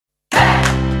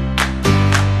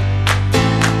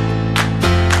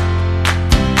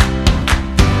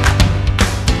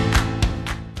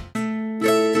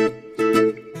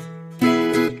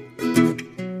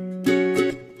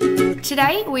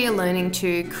Today we are learning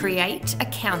to create a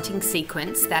counting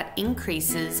sequence that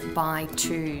increases by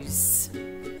twos.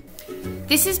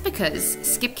 This is because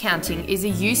skip counting is a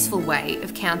useful way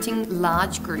of counting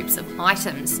large groups of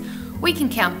items. We can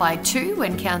count by two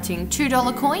when counting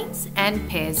 $2 coins and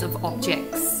pairs of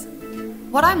objects.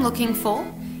 What I'm looking for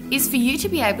is for you to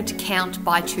be able to count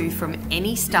by two from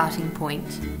any starting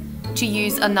point, to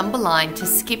use a number line to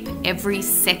skip every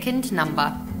second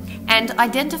number, and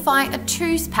identify a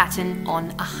twos pattern on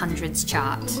a hundreds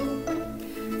chart.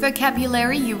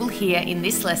 Vocabulary you will hear in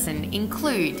this lesson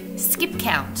include skip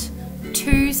count,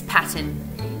 twos pattern,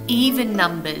 even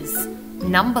numbers,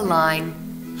 number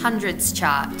line, hundreds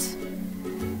chart.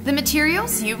 The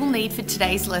materials you will need for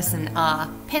today's lesson are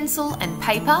pencil and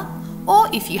paper, or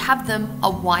if you have them,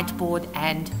 a whiteboard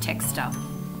and texter.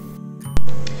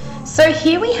 So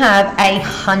here we have a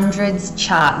hundreds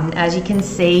chart, and as you can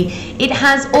see, it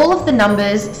has all of the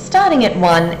numbers starting at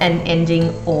 1 and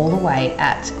ending all the way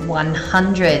at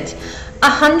 100. A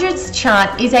hundreds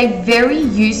chart is a very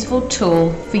useful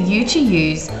tool for you to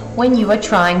use when you are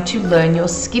trying to learn your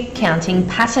skip counting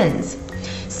patterns.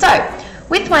 So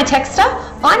with my texter,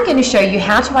 I'm going to show you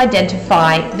how to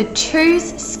identify the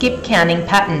twos skip counting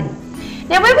pattern.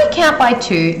 Now when we count by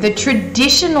two, the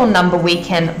traditional number we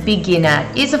can begin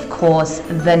at is of course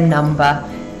the number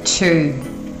 2.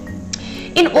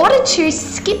 In order to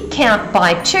skip count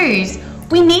by twos,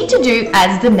 we need to do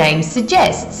as the name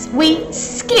suggests. We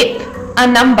skip a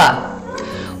number.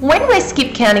 When we're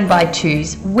skip counting by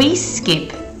twos, we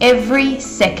skip every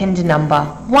second number.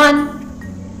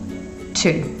 1,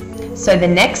 2. So the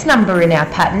next number in our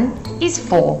pattern is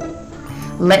 4.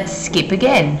 Let's skip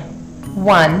again.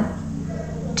 1,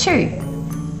 2.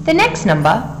 The next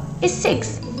number is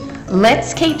 6.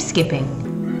 Let's keep skipping.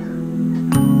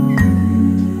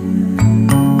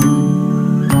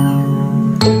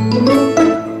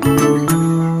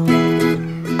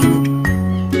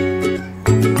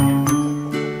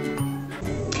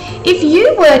 If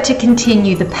you were to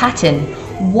continue the pattern,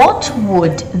 what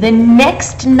would the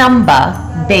next number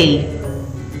be?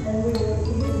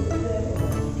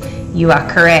 You are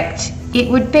correct. It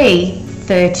would be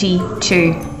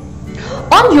 32.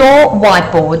 On your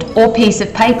whiteboard or piece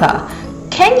of paper,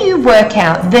 can you work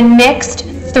out the next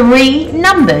 3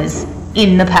 numbers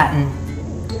in the pattern?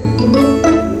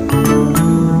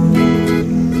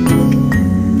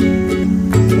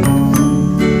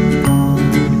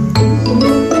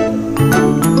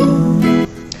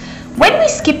 When we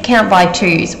skip count by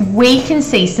twos, we can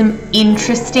see some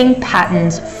interesting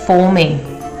patterns forming.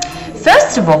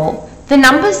 First of all, the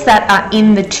numbers that are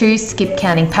in the twos skip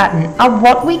counting pattern are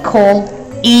what we call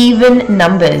even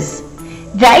numbers.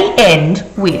 They end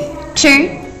with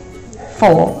 2,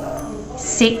 4,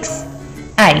 6,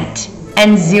 8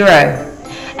 and 0.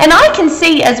 And I can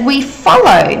see as we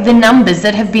follow the numbers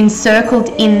that have been circled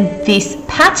in this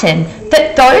pattern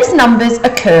that those numbers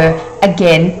occur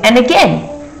again and again.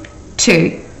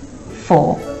 2,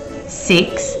 4,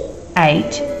 6,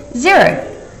 8, 0.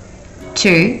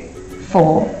 2,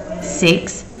 4,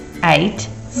 6, 8,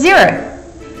 0.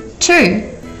 2,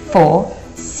 4,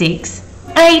 6,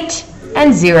 8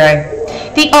 and 0.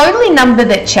 The only number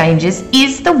that changes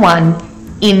is the one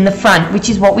in the front, which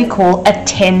is what we call a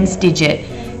tens digit.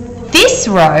 This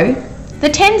row, the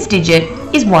tens digit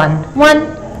is 1, 1,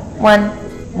 1,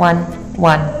 1,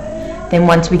 1. Then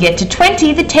once we get to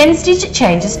 20, the tens digit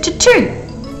changes to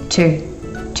 2,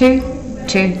 2, 2,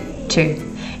 2,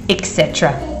 2,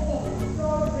 etc.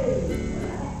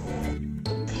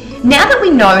 Now that we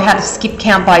know how to skip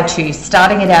count by twos,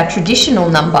 starting at our traditional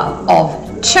number of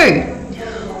 2,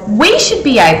 we should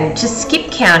be able to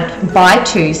skip count by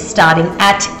twos starting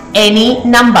at any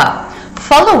number,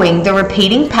 following the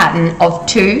repeating pattern of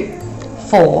 2,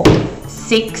 4,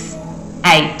 6,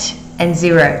 8 and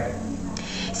 0.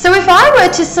 So if I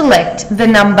were to select the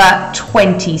number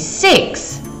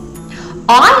 26,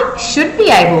 I should be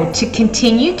able to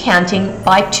continue counting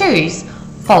by twos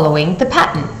following the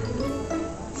pattern.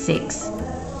 6,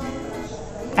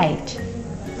 8,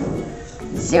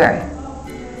 0.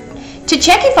 To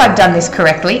check if I've done this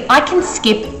correctly, I can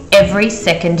skip every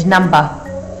second number.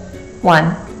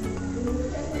 1,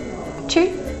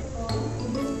 2,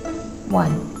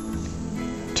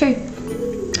 1, 2.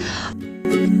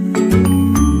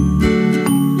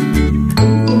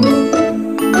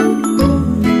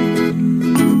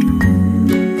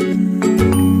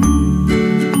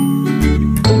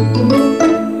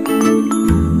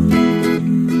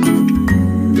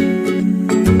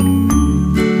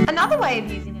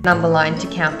 Number line to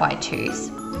count by twos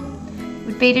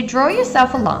would be to draw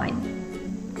yourself a line.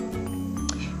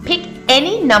 Pick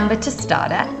any number to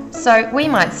start at. So we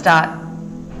might start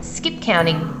skip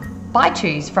counting by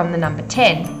twos from the number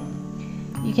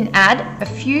 10, you can add a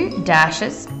few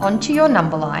dashes onto your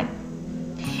number line,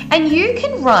 and you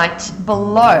can write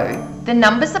below the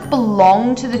numbers that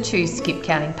belong to the 2 skip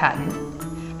counting pattern,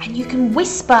 and you can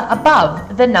whisper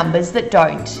above the numbers that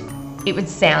don't. It would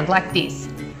sound like this: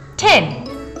 10,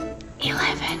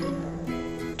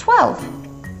 11, 12,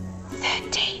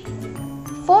 13,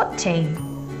 14,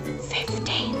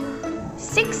 15,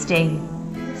 16,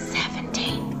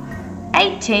 17,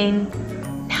 18,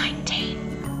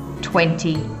 19,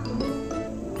 20,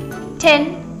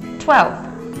 10,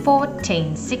 12,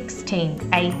 14, 16,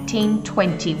 18,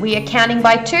 20. We are counting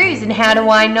by twos, and how do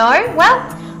I know? Well,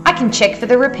 I can check for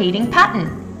the repeating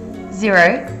pattern.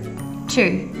 0,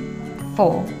 2,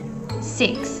 4,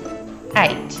 6,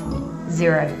 8,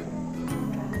 0.